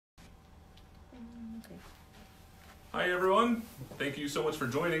Okay. Hi everyone, thank you so much for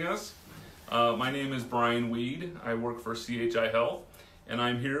joining us. My name is Brian Weed. I work for CHI Health, and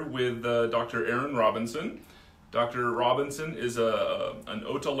I'm here with Dr. Aaron Robinson. Dr. Robinson is an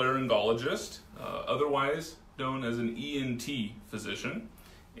otolaryngologist, otherwise known as an ENT physician.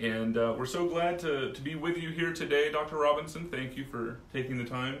 And we're so glad to be with you here today, Dr. Robinson. Thank you for taking the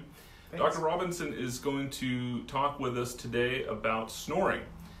time. Thanks. Dr. Robinson is going to talk with us today about snoring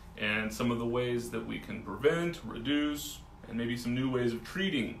and some of the ways that we can prevent, reduce, and maybe some new ways of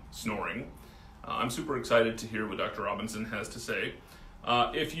treating snoring. I'm super excited to hear what Dr. Robinson has to say.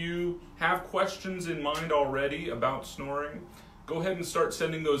 If you have questions in mind already about snoring, go ahead and start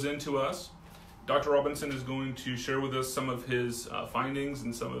sending those in to us. Dr. Robinson is going to share with us some of his findings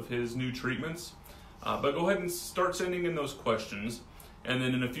and some of his new treatments. But go ahead and start sending in those questions, and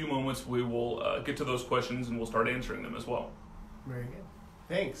then in a few moments we will get to those questions and we'll start answering them as well. Very good.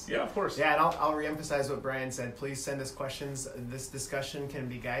 Thanks. Yeah, of course. Yeah, and I'll reemphasize what Brian said. Please send us questions. This discussion can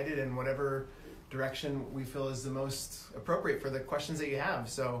be guided in whatever direction we feel is the most appropriate for the questions that you have.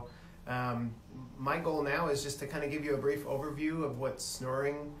 So my goal now is just to kind of give you a brief overview of what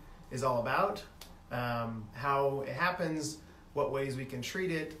snoring is all about, how it happens, what ways we can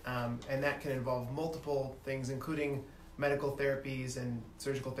treat it, and that can involve multiple things, including medical therapies and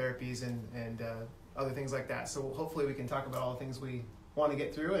surgical therapies and other things like that. So hopefully we can talk about all the things we want to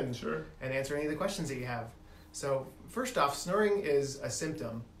get through and Sure. and answer any of the questions that you have. So first off, snoring is a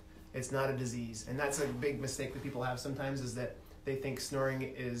symptom. It's not a disease. And that's a big mistake that people have sometimes, is that they think snoring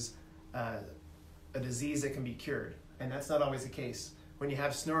is a disease that can be cured. And that's not always the case. When you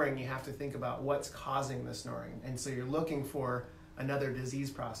have snoring, you have to think about what's causing the snoring. And so you're looking for another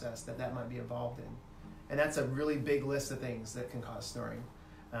disease process that might be involved in. And that's a really big list of things that can cause snoring.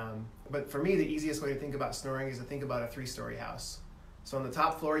 But for me, the easiest way to think about snoring is to think about a 3-story house. So on the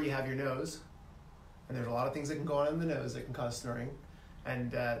top floor, you have your nose. And there's a lot of things that can go on in the nose that can cause snoring.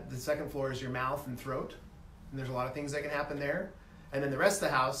 And the second floor is your mouth and throat. And there's a lot of things that can happen there. And then the rest of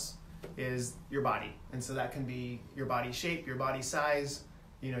the house is your body. And so that can be your body shape, your body size,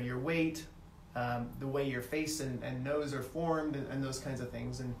 your weight, the way your face and nose are formed, and those kinds of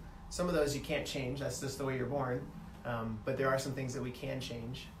things. And some of those you can't change. That's just the way you're born. But there are some things that we can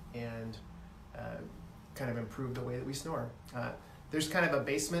change and kind of improve the way that we snore. There's kind of a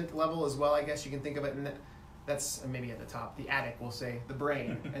basement level as well, I guess you can think of it. And that's maybe at the top, the attic, we'll say, the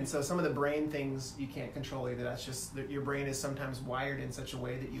brain. And so some of the brain things you can't control either. That's just that your brain is sometimes wired in such a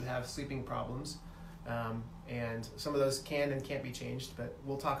way that you have sleeping problems. And some of those can and can't be changed, but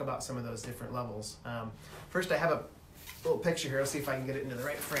we'll talk about some of those different levels. First, I have a little picture here. Let's see if I can get it into the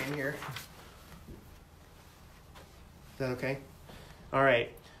right frame here. Is that okay? All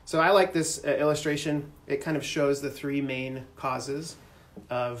right. So I like this illustration. It kind of shows the 3 main causes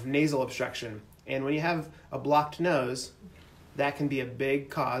of nasal obstruction. And when you have a blocked nose, that can be a big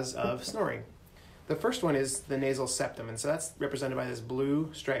cause of snoring. The first one is the nasal septum, and so that's represented by this blue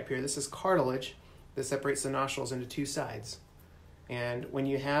stripe here. This is cartilage that separates the nostrils into 2 sides. And when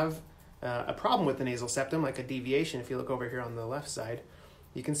you have a problem with the nasal septum, like a deviation, if you look over here on the left side,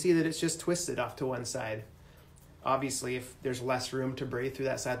 you can see that it's just twisted off to one side. Obviously, if there's less room to breathe through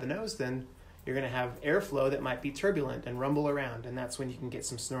that side of the nose, then you're going to have airflow that might be turbulent and rumble around, and that's when you can get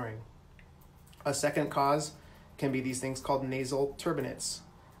some snoring. A second cause can be these things called nasal turbinates.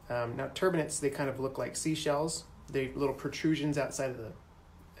 Now, turbinates, they kind of look like seashells. They're little protrusions outside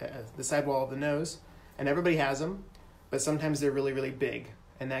of the sidewall of the nose, and everybody has them, but sometimes they're really, really big,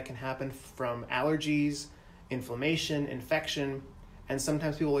 and that can happen from allergies, inflammation, infection, and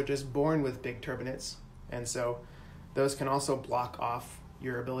sometimes people are just born with big turbinates, and so those can also block off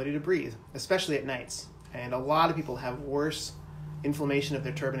your ability to breathe, especially at nights. And a lot of people have worse inflammation of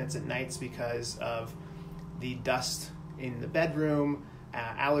their turbinates at nights because of the dust in the bedroom,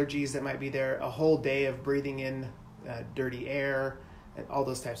 allergies that might be there, a whole day of breathing in dirty air, and all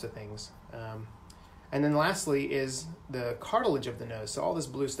those types of things. And then lastly is the cartilage of the nose. So all this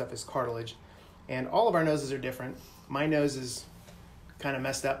blue stuff is cartilage, and all of our noses are different. My nose is kind of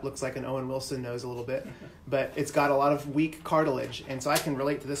messed up, looks like an Owen Wilson nose a little bit, but it's got a lot of weak cartilage, and so I can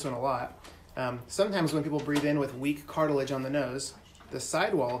relate to this one a lot. Sometimes when people breathe in with weak cartilage on the nose, the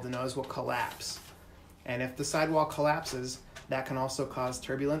sidewall of the nose will collapse. And if the sidewall collapses, that can also cause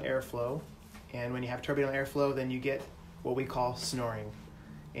turbulent airflow. And when you have turbulent airflow, then you get what we call snoring.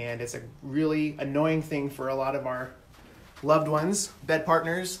 And it's a really annoying thing for a lot of our loved ones, bed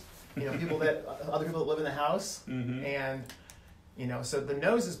partners, other people that live in the house. Mm-hmm. And so the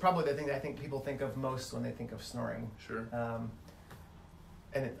nose is probably the thing that I think people think of most when they think of snoring. Sure.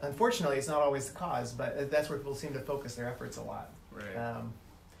 Unfortunately, it's not always the cause, but that's where people seem to focus their efforts a lot. Right.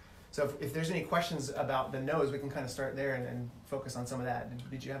 So if there's any questions about the nose, we can kind of start there and focus on some of that.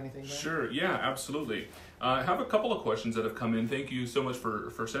 Did you have anything, Brian? Sure, yeah, absolutely. I have a couple of questions that have come in. Thank you so much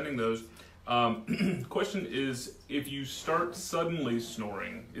for sending those. Question is, if you start suddenly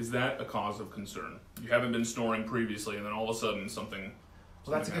snoring, is that a cause of concern? You haven't been snoring previously, and then all of a sudden something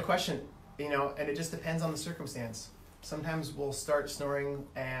Well, that's a good question. And it just depends on the circumstance. Sometimes we'll start snoring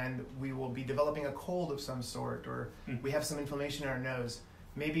and we will be developing a cold of some sort, or we have some inflammation in our nose.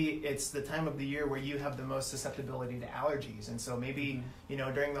 Maybe it's the time of the year where you have the most susceptibility to allergies. And so maybe,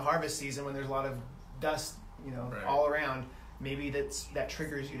 during the harvest season when there's a lot of dust, Right. all around, maybe that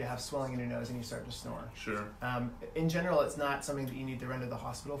triggers you to have swelling in your nose and you start to snore. Sure. In general, it's not something that you need to run to the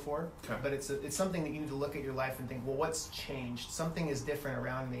hospital for, Okay. but it's something that you need to look at your life and think, well, what's changed? Something is different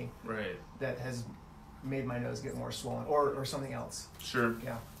around me Right. that has made my nose get more swollen, or something else. Sure.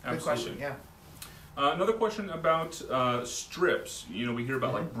 Yeah. Absolutely. Good question. Yeah. Another question about strips. We hear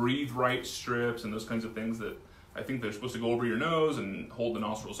about like breathe right strips and those kinds of things that I think they're supposed to go over your nose and hold the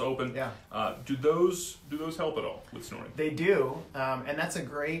nostrils open. Yeah. Do those help at all with snoring? They do, and that's a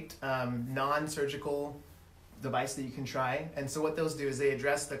great non-surgical device that you can try. And so what those do is they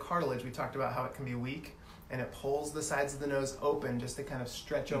address the cartilage. We talked about how it can be weak, and it pulls the sides of the nose open just to kind of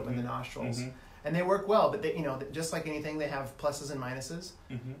stretch open the nostrils. And they work well, but they, just like anything, they have pluses and minuses.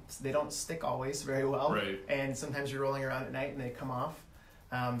 So they don't stick always very well. Right. And sometimes you're rolling around at night and they come off.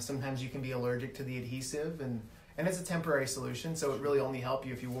 Sometimes you can be allergic to the adhesive, and it's a temporary solution, so it really only help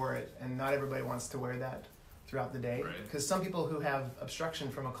you if you wore it. And not everybody wants to wear that throughout the day, because some people who have obstruction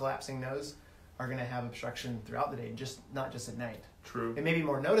from a collapsing nose are going to have obstruction throughout the day, not just at night. True. It may be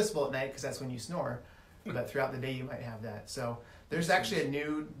more noticeable at night because that's when you snore, but throughout the day you might have that. So there's actually a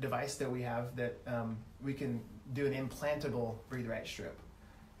new device that we have that we can do an implantable breathe right strip,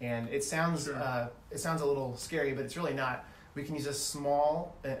 and it sounds a little scary, but it's really not. We can use a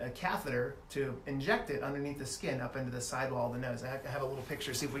small catheter to inject it underneath the skin up into the sidewall of the nose. I have a little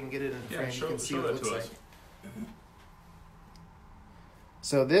picture. See if we can get it in the frame. You can see what it looks like.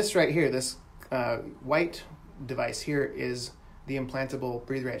 So this right here, this white device here, is the implantable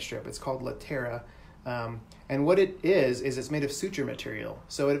breathe right strip. It's called Latera. And what it is it's made of suture material.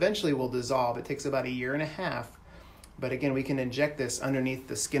 So it eventually will dissolve. It takes about 1.5 years. But again, we can inject this underneath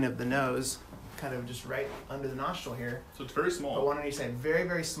the skin of the nose, kind of just right under the nostril here. So it's very small. But one on each side. Very,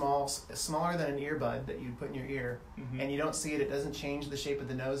 very small, smaller than an earbud that you'd put in your ear. And you don't see it. It doesn't change the shape of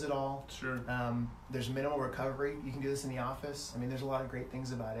the nose at all. Sure. There's minimal recovery. You can do this in the office. There's a lot of great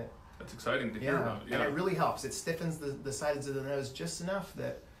things about it. That's exciting to hear about. Yeah. And it really helps. It stiffens the sides of the nose just enough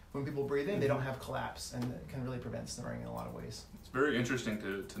that when people breathe in, they don't have collapse, and it can really prevent snoring in a lot of ways. It's very interesting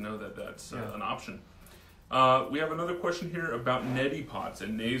to know that that's an option. We have another question here about neti pots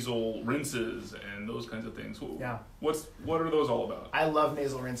and nasal rinses and those kinds of things. Yeah. What are those all about? I love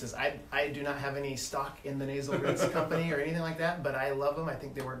nasal rinses. I do not have any stock in the nasal rinse company or anything like that, but I love them. I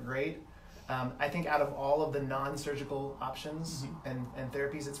think they work great. I think out of all of the non-surgical options and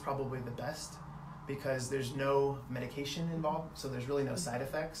therapies, it's probably the best, because there's no medication involved, so there's really no side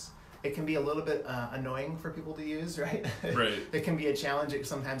effects. It can be a little bit annoying for people to use, right? Right. It can be a challenge. It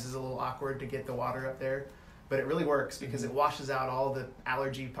sometimes is a little awkward to get the water up there, but it really works because it washes out all the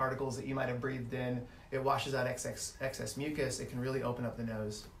allergy particles that you might have breathed in. It washes out excess mucus. It can really open up the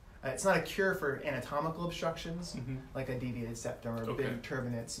nose. It's not a cure for anatomical obstructions, like a deviated septum or big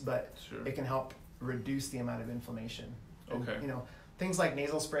turbinates, but it can help reduce the amount of inflammation. Okay. And, things like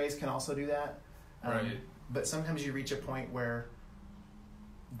nasal sprays can also do that. Right. But sometimes you reach a point where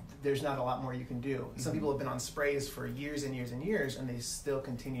there's not a lot more you can do. Some people have been on sprays for years and years and years, and they still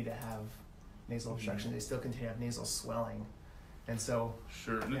continue to have nasal obstruction. They still continue to have nasal swelling. And so...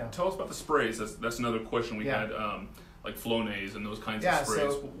 Sure. Tell us about the sprays. That's another question we had, like Flonase and those kinds of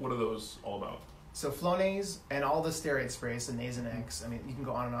sprays. What are those all about? So Flonase and all the steroid sprays, the Nasonex, you can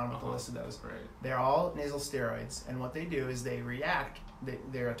go on and on with the list of those. Right. They're all nasal steroids, and what they do is they react.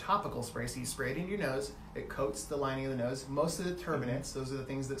 They're a topical spray, so you spray it into your nose. It coats the lining of the nose. Most of the turbinates, those are the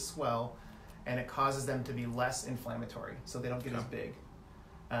things that swell, and it causes them to be less inflammatory, so they don't get as big.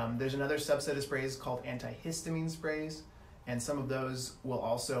 There's another subset of sprays called antihistamine sprays, and some of those will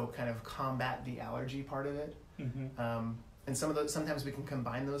also kind of combat the allergy part of it. And some of those, sometimes we can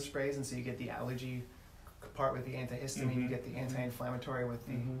combine those sprays, and so you get the allergy part with the antihistamine, you get the anti-inflammatory with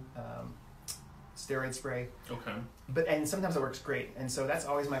the steroid spray. Okay. And sometimes it works great, and so that's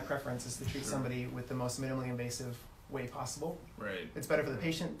always my preference, is to treat somebody with the most minimally invasive way possible. Right. It's better for the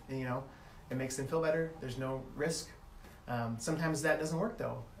patient, it makes them feel better. There's no risk. Sometimes that doesn't work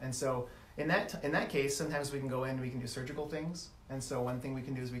though, and so in that case, sometimes we can go in and we can do surgical things. And so one thing we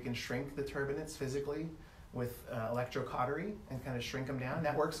can do is we can shrink the turbinates physically. with electrocautery and kind of shrink them down.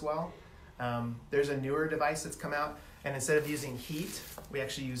 That works well. There's a newer device that's come out, and instead of using heat, we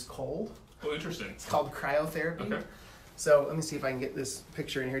actually use cold. Oh, interesting. It's called cryotherapy. Okay. So let me see if I can get this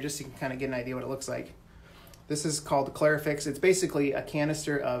picture in here just so you can kind of get an idea what it looks like. This is called Clarifix. It's basically a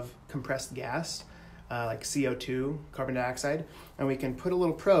canister of compressed gas, like CO2, carbon dioxide, and we can put a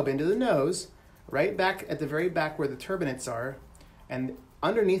little probe into the nose, right back at the very back where the turbinates are, and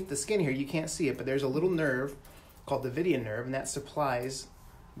underneath the skin here, you can't see it, but there's a little nerve called the Vidian nerve, and that supplies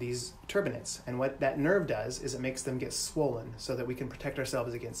these turbinates. And what that nerve does is it makes them get swollen so that we can protect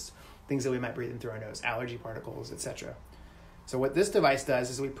ourselves against things that we might breathe in through our nose, allergy particles, etc. So what this device does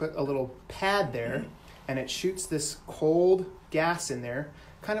is we put a little pad there, and it shoots this cold gas in there,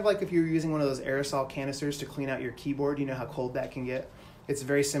 kind of like if you were using one of those aerosol canisters to clean out your keyboard. You know how cold that can get? It's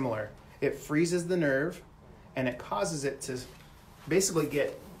very similar. It freezes the nerve, and it causes it to basically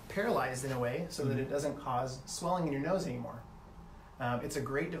get paralyzed in a way so that it doesn't cause swelling in your nose anymore. It's a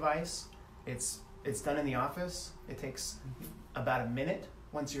great device. It's done in the office. It takes about a minute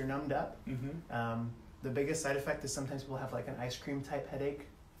once you're numbed up. The biggest side effect is sometimes people have like an ice cream type headache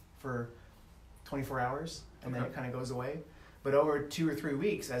for 24 hours, and then it kind of goes away. But over 2 or 3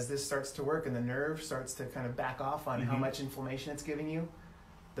 weeks, as this starts to work and the nerve starts to kind of back off on how much inflammation it's giving you,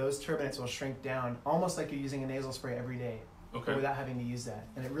 those turbinates will shrink down almost like you're using a nasal spray every day without having to use that.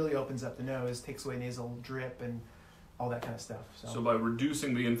 And it really opens up the nose, takes away nasal drip and all that kind of stuff. So by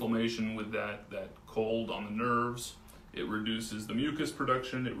reducing the inflammation with that cold on the nerves, it reduces the mucus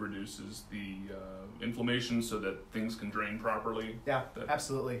production, it reduces the inflammation so that things can drain properly. Yeah,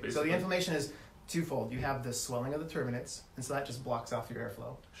 absolutely. Basically. So the inflammation is twofold. You have the swelling of the turbinates, and so that just blocks off your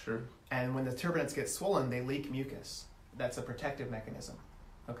airflow. Sure. And when the turbinates get swollen, they leak mucus. That's a protective mechanism.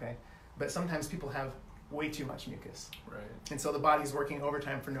 Okay. But sometimes people have way too much mucus. Right. And so the body's working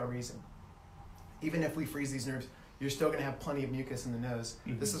overtime for no reason. Even if we freeze these nerves, you're still going to have plenty of mucus in the nose.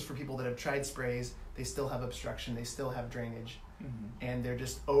 This is for people that have tried sprays. They still have obstruction. They still have drainage. And they're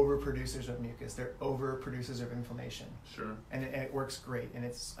just overproducers of mucus. They're overproducers of inflammation. Sure. And it works great. And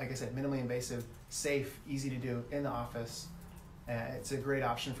it's, like I said, minimally invasive, safe, easy to do in the office. It's a great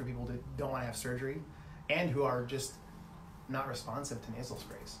option for people who don't want to have surgery and who are just not responsive to nasal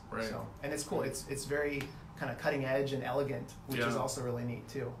sprays. Right. So, and it's cool. It's very kind of cutting edge and elegant, which is also really neat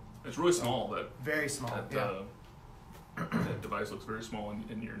too. It's really small. Very small. That device looks very small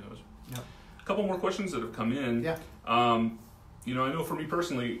in your nose. Yep. A couple more questions that have come in. Yeah. I know for me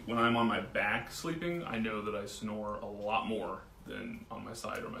personally, when I'm on my back sleeping, I know that I snore a lot more than on my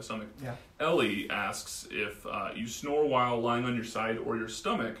side or my stomach. Yeah. Ellie asks if you snore while lying on your side or your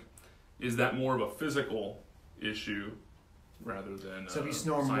stomach, is that more of a physical issue rather than so if you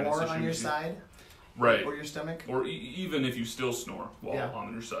snore more on your side, right, or your stomach, or even if you still snore while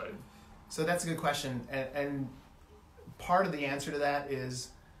on your side? So that's a good question, and part of the answer to that is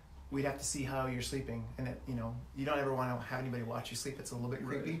we'd have to see how you're sleeping, and you don't ever want to have anybody watch you sleep. It's a little bit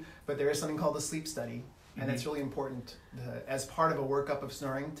creepy, but there is something called a sleep study, and it's really important as part of a workup of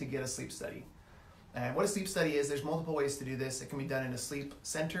snoring to get a sleep study. And what a sleep study is, there's multiple ways to do this. It can be done in a sleep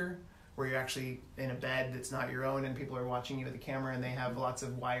center where you're actually in a bed that's not your own and people are watching you with a camera and they have lots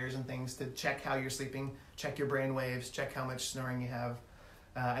of wires and things to check how you're sleeping, check your brain waves, check how much snoring you have.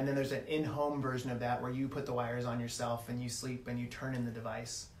 And then there's an in-home version of that where you put the wires on yourself and you sleep and you turn in the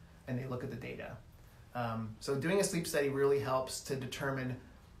device and they look at the data. So doing a sleep study really helps to determine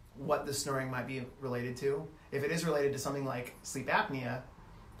what the snoring might be related to. If it is related to something like sleep apnea,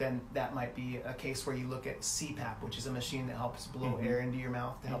 then that might be a case where you look at CPAP, which is a machine that helps blow air into your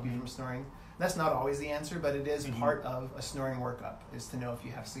mouth to help you from snoring. That's not always the answer, but it is part of a snoring workup, is to know if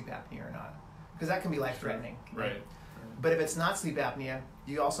you have sleep apnea or not. Because that can be life-threatening. Right. But if it's not sleep apnea,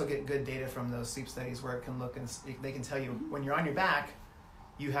 you also get good data from those sleep studies where it can look and they can tell you when you're on your back,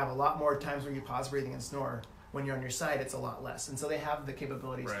 you have a lot more times where you pause breathing and snore. When you're on your side, it's a lot less. And so they have the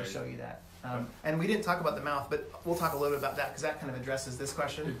capabilities to show you that. And we didn't talk about the mouth, but we'll talk a little bit about that because that kind of addresses this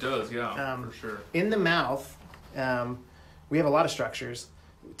question. It does, yeah, for sure. In the mouth, we have a lot of structures.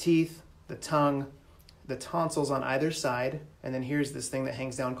 Teeth, the tongue, the tonsils on either side, and then here's this thing that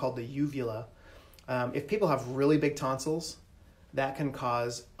hangs down called the uvula. If people have really big tonsils, that can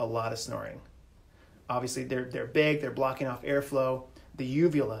cause a lot of snoring. Obviously, they're big, they're blocking off airflow. The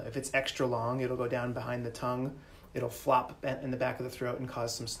uvula, if it's extra long, it'll go down behind the tongue. It'll flop in the back of the throat and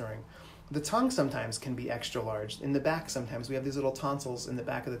cause some snoring. The tongue sometimes can be extra large. In the back sometimes we have these little tonsils in the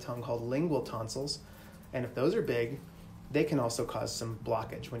back of the tongue called lingual tonsils. And if those are big, they can also cause some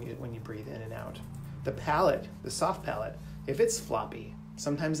blockage when you breathe in and out. The palate, the soft palate, if it's floppy,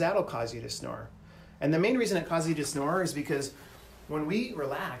 sometimes that'll cause you to snore. And the main reason it causes you to snore is because when we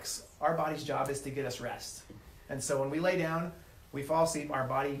relax, our body's job is to get us rest. And so when we lay down, we fall asleep, our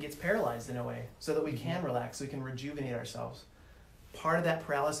body gets paralyzed in a way so that we can relax, we can rejuvenate ourselves. Part of that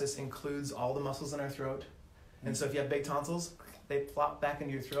paralysis includes all the muscles in our throat. And so if you have big tonsils, they flop back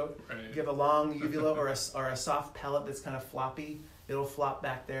into your throat. Right. If you have a long uvula or a soft palate that's kind of floppy, it'll flop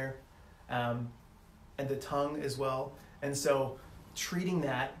back there. And the tongue as well. And so treating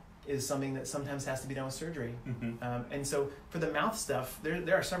that is something that sometimes has to be done with surgery. And so for the mouth stuff,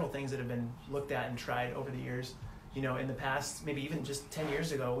 there are several things that have been looked at and tried over the years. You know, in the past, maybe even just 10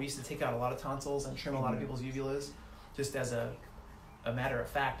 years ago, we used to take out a lot of tonsils and trim a lot of people's uvulas, just as a matter of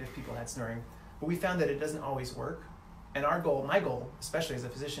fact, if people had snoring. But we found that it doesn't always work. And my goal, especially as a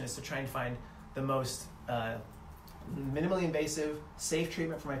physician, is to try and find the most minimally invasive, safe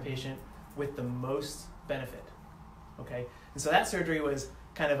treatment for my patient with the most benefit. Okay? And so that surgery was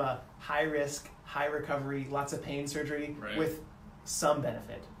kind of a high risk, high recovery, lots of pain surgery with some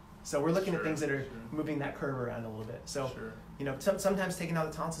benefit. So we're looking at things that are moving that curve around a little bit. So, you know, sometimes taking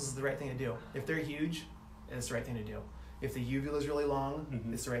out the tonsils is the right thing to do. If they're huge, it's the right thing to do. If the uvula is really long,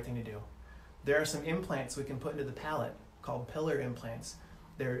 it's the right thing to do. There are some implants we can put into the palate called pillar implants.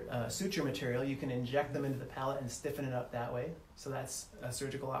 They're suture material. You can inject them into the palate and stiffen it up that way. So that's a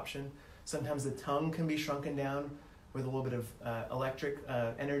surgical option. Sometimes the tongue can be shrunken down with a little bit of electric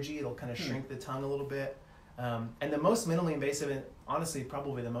energy. It'll kind of shrink the tongue a little bit. And the most minimally invasive, and honestly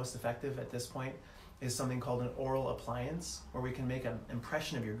probably the most effective at this point, is something called an oral appliance, where we can make an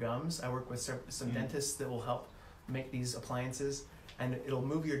impression of your gums. I work with some dentists that will help make these appliances, and it'll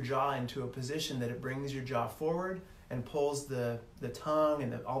move your jaw into a position that it brings your jaw forward and pulls the tongue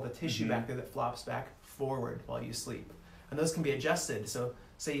and all the tissue back there that flops back forward while you sleep. And those can be adjusted. So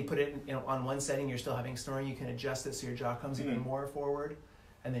say you put it on one setting, you're still having snoring, you can adjust it so your jaw comes even more forward,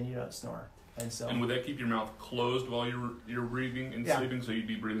 and then you don't snore. And would that keep your mouth closed while you're breathing and sleeping, so you'd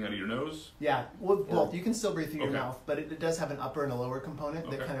be breathing out of your nose? Yeah, well, both. You can still breathe through your mouth, but it does have an upper and a lower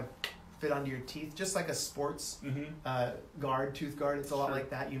component that kind of fit onto your teeth, just like a sports tooth guard. It's a lot like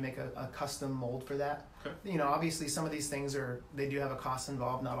that. You make a custom mold for that. Okay. You know, obviously some of these things they do have a cost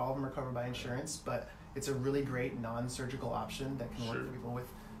involved. Not all of them are covered by insurance, but it's a really great non-surgical option that can work for people with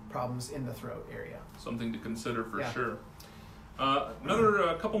problems in the throat area. Something to consider for sure.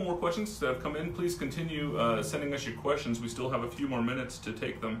 Another couple more questions that have come in. Please continue sending us your questions. We still have a few more minutes to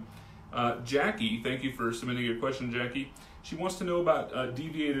take them. Jackie, thank you for submitting your question, Jackie. She wants to know about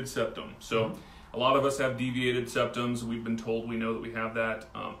deviated septum. So a lot of us have deviated septums. We've been told we know that we have that.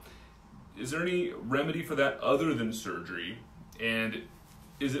 Is there any remedy for that other than surgery? And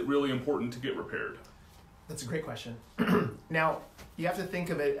is it really important to get repaired? That's a great question. Now, you have to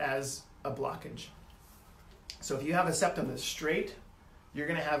think of it as a blockage. So if you have a septum that's straight, you're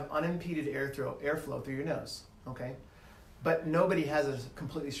going to have unimpeded airflow through your nose, okay? But nobody has a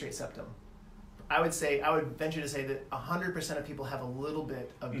completely straight septum. I would venture to say that 100% of people have a little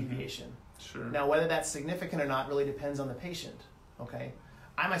bit of deviation. Sure. Now, whether that's significant or not really depends on the patient, okay?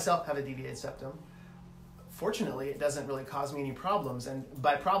 I myself have a deviated septum. Fortunately, it doesn't really cause me any problems. And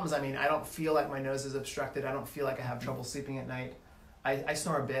by problems, I mean I don't feel like my nose is obstructed. I don't feel like I have trouble sleeping at night. I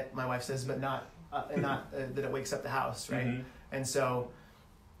snore a bit, my wife says, but not that it wakes up the house, right? And so,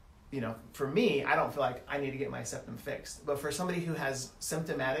 you know, for me, I don't feel like I need to get my septum fixed. But for somebody who has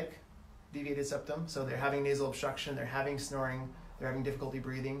symptomatic deviated septum, so they're having nasal obstruction, they're having snoring, they're having difficulty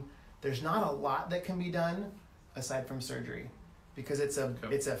breathing, there's not a lot that can be done aside from surgery, because it's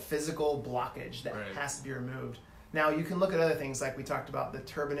a physical blockage that has to be removed. Now, you can look at other things like we talked about, the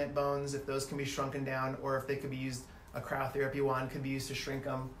turbinate bones, if those can be shrunken down, or if they could be used, a cryotherapy wand could be used to shrink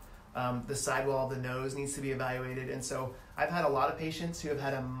them. The sidewall of the nose needs to be evaluated. And so I've had a lot of patients who have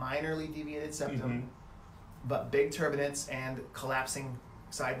had a minorly deviated septum, but big turbinates and collapsing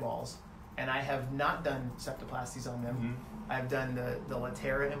sidewalls. And I have not done septoplasties on them. I've done the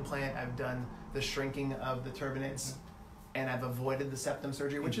Latera implant. I've done the shrinking of the turbinates. And I've avoided the septum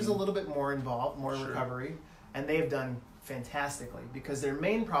surgery, which is a little bit more involved, more recovery. And they've done fantastically, because their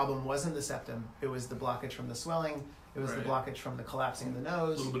main problem wasn't the septum. It was the blockage from the swelling. It was the blockage from the collapsing of the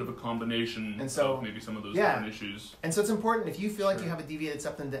nose. A little bit of a combination of maybe some of those different issues. And so it's important, if you feel like you have a deviated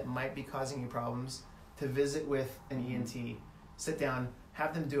septum that might be causing you problems, to visit with an ENT, sit down,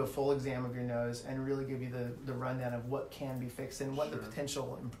 have them do a full exam of your nose, and really give you the rundown of what can be fixed and what the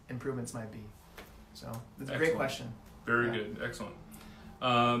potential improvements might be. So it's a great question. Very good. Excellent.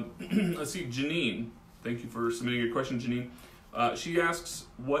 Let's see, Janine. Thank you for submitting your question, Janine. She asks,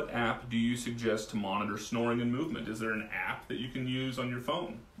 what app do you suggest to monitor snoring and movement? Is there an app that you can use on your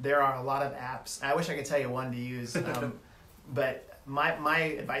phone? There are a lot of apps. I wish I could tell you one to use, but my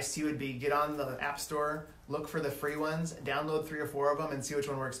advice to you would be get on the App Store, look for the free ones, download 3 or 4 of them, and see which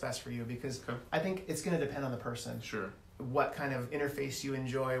one works best for you. Because I think it's going to depend on the person. Sure. What kind of interface you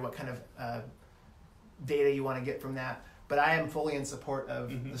enjoy, what kind of data you want to get from that. But I am fully in support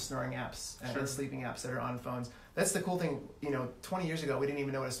of the snoring apps and sleeping apps that are on phones. That's the cool thing. 20 years ago, we didn't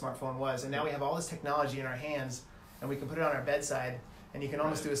even know what a smartphone was. And now we have all this technology in our hands, and we can put it on our bedside, and you can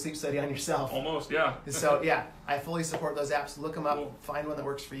almost do a sleep study on yourself. Almost, yeah. So, yeah, I fully support those apps. Look them up, find one that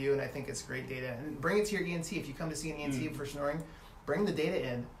works for you, and I think it's great data. And bring it to your ENT. If you come to see an ENT for snoring, bring the data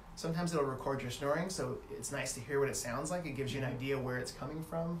in. Sometimes it'll record your snoring, so it's nice to hear what it sounds like. It gives you an idea where it's coming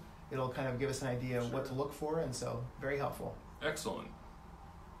from. It'll kind of give us an idea of what to look for, and so very helpful. Excellent.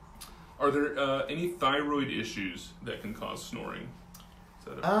 Are there any thyroid issues that can cause snoring?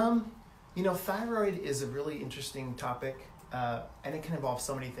 Thyroid is a really interesting topic, and it can involve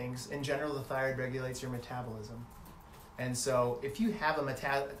so many things. In general, the thyroid regulates your metabolism. And so if you have a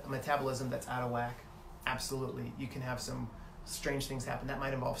metabolism that's out of whack, absolutely, you can have some strange things happen. That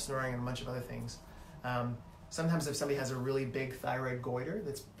might involve snoring and a bunch of other things. Sometimes if somebody has a really big thyroid goiter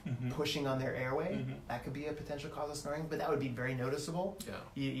that's pushing on their airway, that could be a potential cause of snoring, but that would be very noticeable. Yeah.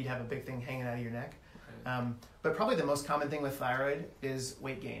 You'd have a big thing hanging out of your neck. Right. But probably the most common thing with thyroid is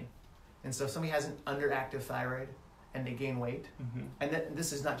weight gain. And so if somebody has an underactive thyroid and they gain weight, and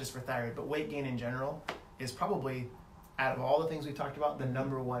this is not just for thyroid, but weight gain in general is probably, out of all the things we talked about, the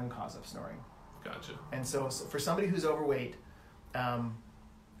number one cause of snoring. Gotcha. And so for somebody who's overweight,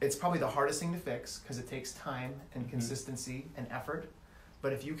 it's probably the hardest thing to fix because it takes time and consistency and effort.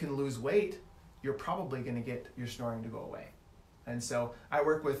 But if you can lose weight, you're probably going to get your snoring to go away. And so I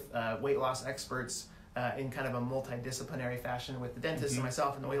work with weight loss experts in kind of a multidisciplinary fashion with the dentist and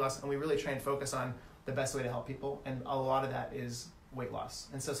myself and the weight loss, and we really try and focus on the best way to help people, and a lot of that is weight loss.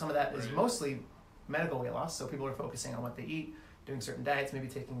 And so some of that is mostly medical weight loss, so people are focusing on what they eat, doing certain diets, maybe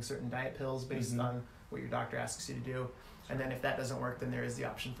taking certain diet pills based on what your doctor asks you to do. And then if that doesn't work, then there is the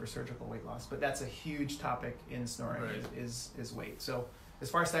option for surgical weight loss. But that's a huge topic in snoring is weight. So as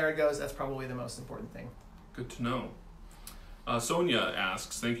far as thyroid goes, that's probably the most important thing. Good to know. Sonia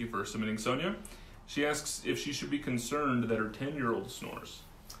asks, thank you for submitting, Sonia. She asks if she should be concerned that her 10-year-old snores.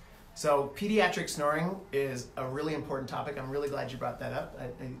 So pediatric snoring is a really important topic. I'm really glad you brought that up.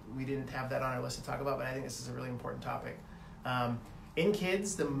 We didn't have that on our list to talk about, but I think this is a really important topic. In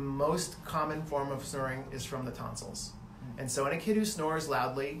kids, the most common form of snoring is from the tonsils. And so in a kid who snores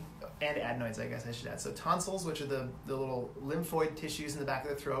loudly, and adenoids, I guess I should add. So tonsils, which are the little lymphoid tissues in the back of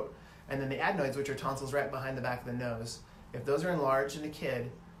the throat, and then the adenoids, which are tonsils right behind the back of the nose. If those are enlarged in a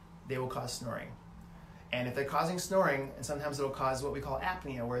kid, they will cause snoring. And if they're causing snoring, and sometimes it'll cause what we call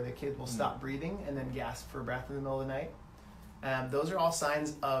apnea, where the kid will stop breathing and then gasp for breath in the middle of the night. Those are all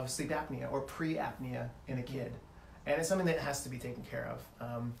signs of sleep apnea or pre-apnea in a kid. And it's something that has to be taken care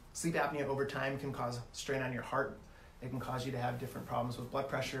of. Sleep apnea over time can cause strain on your heart. It can cause you to have different problems with blood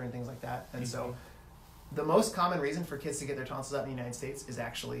pressure and things like that. And so the most common reason for kids to get their tonsils out in the United States is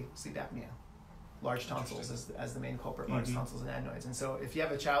actually sleep apnea. Large tonsils as the main culprit, large tonsils and adenoids. And so if you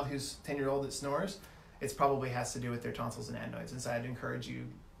have a child who's 10-year-old that snores, it probably has to do with their tonsils and adenoids. And so I'd encourage you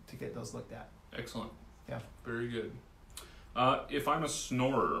to get those looked at. Excellent. Yeah. Very good. If I'm a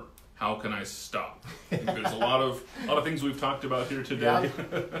snorer, how can I stop? There's a lot of things we've talked about here today.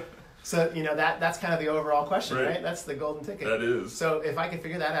 Yeah. So, that's kind of the overall question, right? That's the golden ticket. That is. So if I could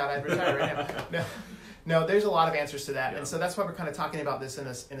figure that out, I'd retire right now. No, there's a lot of answers to that. Yeah. And so that's why we're kind of talking about this in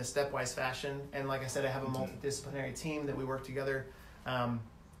a stepwise fashion. And like I said, I have a multidisciplinary team that we work together.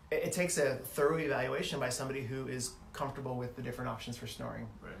 It takes a thorough evaluation by somebody who is comfortable with the different options for snoring.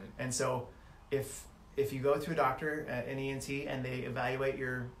 Right. And so if you go to a doctor, an ENT, and they evaluate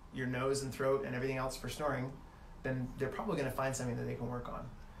your nose and throat and everything else for snoring, then they're probably going to find something that they can work on.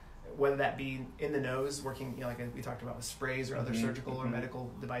 Whether that be in the nose, working, like we talked about with sprays or other surgical or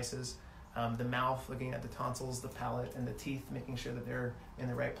medical devices, the mouth, looking at the tonsils, the palate, and the teeth, making sure that they're in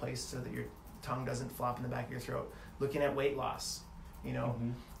the right place so that your tongue doesn't flop in the back of your throat. Looking at weight loss,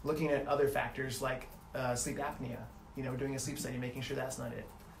 looking at other factors like sleep apnea, doing a sleep study, making sure that's not it.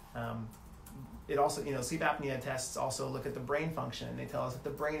 It also, sleep apnea tests also look at the brain function, and they tell us that the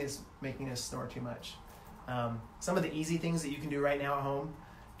brain is making us snore too much. Some of the easy things that you can do right now at home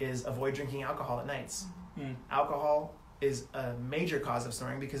is avoid drinking alcohol at nights. Alcohol is a major cause of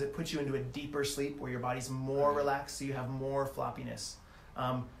snoring because it puts you into a deeper sleep where your body's more relaxed, so you have more floppiness.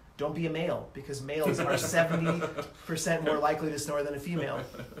 Don't be a male, because males are 70% more likely to snore than a female.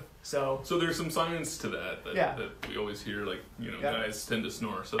 So there's some science to that we always hear, guys tend to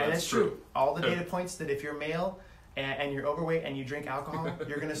snore. So and it's true. All the data points that if you're male and you're overweight and you drink alcohol,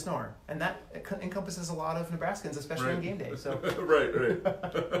 you're going to snore. And that encompasses a lot of Nebraskans, especially on game day. So right.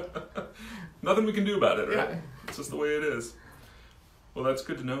 Nothing we can do about it, right? Yeah. It's just the way it is. Well, that's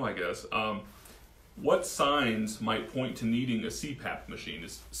good to know, I guess. What signs might point to needing a CPAP machine?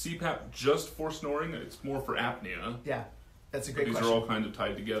 Is CPAP just for snoring? It's more for apnea. Yeah, that's a great These question. are all kind of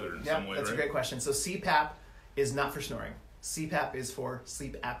tied together in some way, that's right? a great question. So CPAP is not for snoring. CPAP is for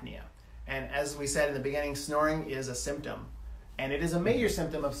sleep apnea. And as we said in the beginning, snoring is a symptom. And it is a major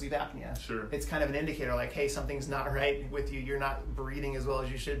symptom of sleep apnea. Sure. It's kind of an indicator like, hey, something's not right with you. You're not breathing as well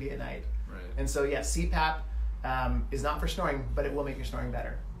as you should be at night. Right. And so, yeah, CPAP is not for snoring, but it will make your snoring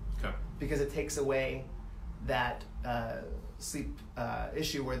better. Okay. Because it takes away that sleep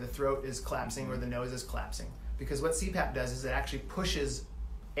issue where the throat is collapsing or the nose is collapsing. Because what CPAP does is it actually pushes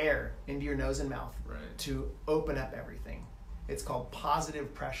air into your nose and mouth to open up everything. It's called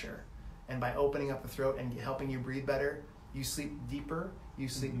positive pressure. And by opening up the throat and helping you breathe better, you sleep deeper, you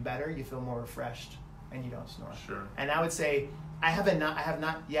sleep better, you feel more refreshed, and you don't snore. Sure. And I would say I have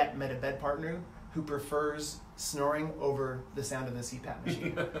not yet met a bed partner who prefers snoring over the sound of the CPAP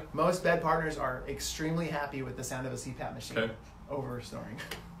machine. Most bed partners are extremely happy with the sound of a CPAP machine over snoring.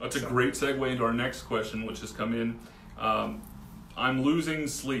 That's a great segue into our next question, which has come in. I'm losing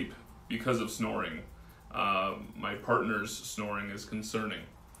sleep because of snoring. My partner's snoring is concerning.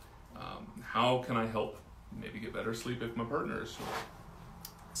 How can I help maybe get better sleep if my partner is snoring?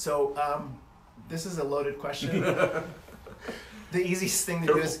 So this is a loaded question. The easiest thing to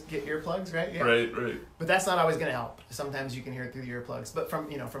do is get earplugs, right? Yeah. Right. But that's not always going to help. Sometimes you can hear it through the earplugs. But from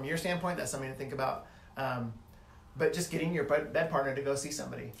your standpoint, that's something to think about. But just getting your bed partner to go see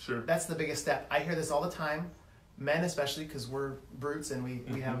somebody. Sure. That's the biggest step. I hear this all the time. Men especially, because we're brutes and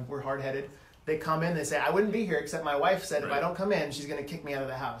we're hard-headed. They come in, they say, I wouldn't be here except my wife said if I don't come in, she's going to kick me out of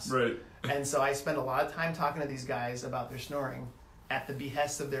the house. Right. And so I spend a lot of time talking to these guys about their snoring at the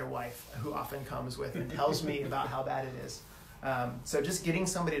behest of their wife, who often comes with and tells me about how bad it is. So just getting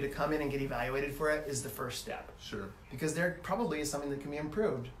somebody to come in and get evaluated for it is the first step. Sure. Because there probably is something that can be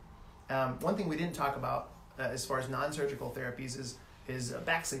improved. One thing we didn't talk about as far as non-surgical therapies is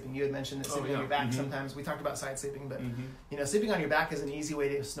back sleeping. You had mentioned that sleeping on your back sometimes. We talked about side sleeping, but sleeping on your back is an easy way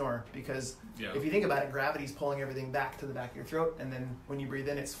to snore because if you think about it, gravity's pulling everything back to the back of your throat, and then when you breathe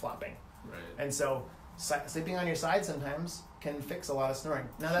in, it's flopping. Right. And so sleeping on your side sometimes can fix a lot of snoring.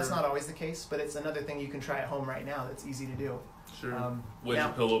 Now that's not always the case, but it's another thing you can try at home right now that's easy to do. Sure. Wedge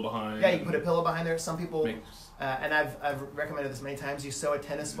a pillow behind. Yeah, you can put a pillow behind there. Some people, and I've recommended this many times, you sew a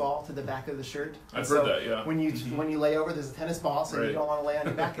tennis ball to the back of the shirt. I've heard that, yeah. When you lay over, there's a tennis ball, so you don't want to lay on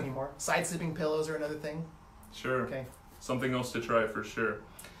your back anymore. Side sleeping pillows are another thing. Sure. Okay. Something else to try for sure.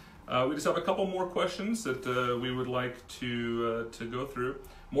 We just have a couple more questions that we would like to go through.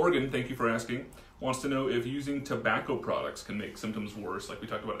 Morgan, thank you for asking, wants to know if using tobacco products can make symptoms worse, like we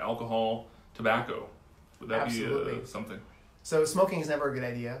talked about alcohol, tobacco. Would that be something? So smoking is never a good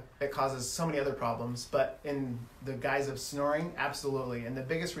idea. It causes so many other problems, but in the guise of snoring, absolutely. And the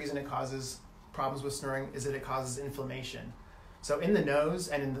biggest reason it causes problems with snoring is that it causes inflammation. So in the nose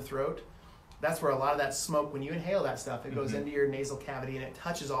and in the throat, that's where a lot of that smoke, when you inhale that stuff, it goes into your nasal cavity and it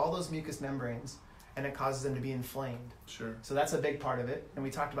touches all those mucous membranes and it causes them to be inflamed. Sure. So that's a big part of it. And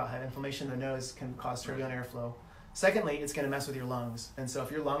we talked about how inflammation in the nose can cause turbulent airflow. Secondly, it's going to mess with your lungs. And so if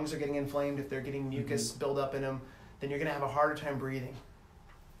your lungs are getting inflamed, if they're getting mucus build up in them, then you're going to have a harder time breathing.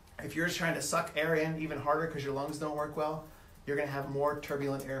 If you're trying to suck air in even harder because your lungs don't work well, you're going to have more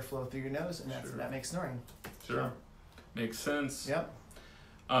turbulent airflow through your nose, and that makes snoring. Sure. So, makes sense. Yep.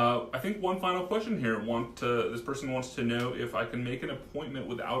 I think one final question here. This person wants to know if I can make an appointment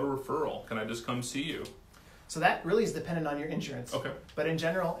without a referral. Can I just come see you? So that really is dependent on your insurance. Okay. But in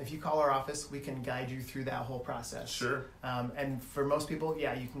general, if you call our office, we can guide you through that whole process. Sure. And for most people,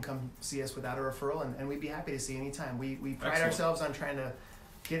 you can come see us without a referral, and we'd be happy to see you anytime. We pride ourselves on trying to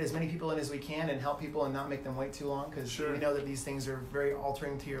get as many people in as we can and help people and not make them wait too long, because we know that these things are very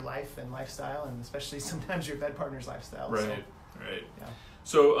altering to your life and lifestyle, and especially sometimes your bed partner's lifestyle. Right. So, right. Yeah.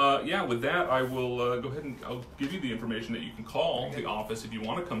 So, with that, I will go ahead and I'll give you the information that you can call the office if you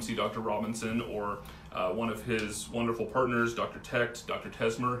want to come see Dr. Robinson or one of his wonderful partners, Dr. Techt, Dr.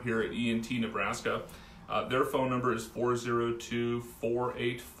 Tesmer here at ENT Nebraska. Their phone number is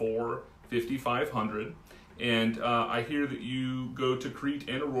 402-484-5500. And I hear that you go to Crete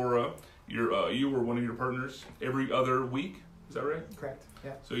and Aurora. You or one of your partners every other week. Is that right? Correct.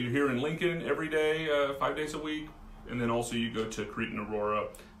 Yeah. So you're here in Lincoln every day, 5 days a week. And then also you go to Crete and Aurora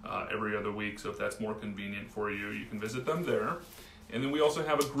every other week. So if that's more convenient for you, you can visit them there. And then we also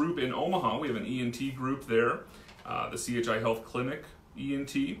have a group in Omaha. We have an ENT group there, the CHI Health Clinic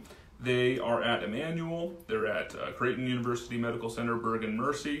ENT. They are at Emmanuel, they're at Creighton University Medical Center,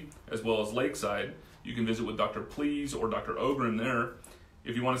 Bergen-Mercy, as well as Lakeside. You can visit with Dr. Please or Dr. Ogren there.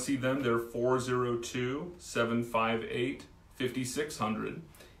 If you want to see them, they're 402-758-5600.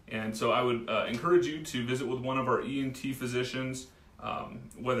 And so I would encourage you to visit with one of our ENT physicians,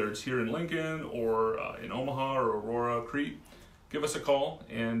 whether it's here in Lincoln or in Omaha or Aurora, Crete. Give us a call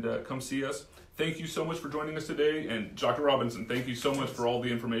and come see us. Thank you so much for joining us today. And Dr. Robinson, thank you so much for all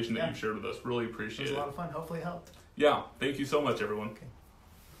the information that you've shared with us. Really appreciate it. It was a lot of fun. Hopefully it helped. Yeah, thank you so much, everyone. Okay.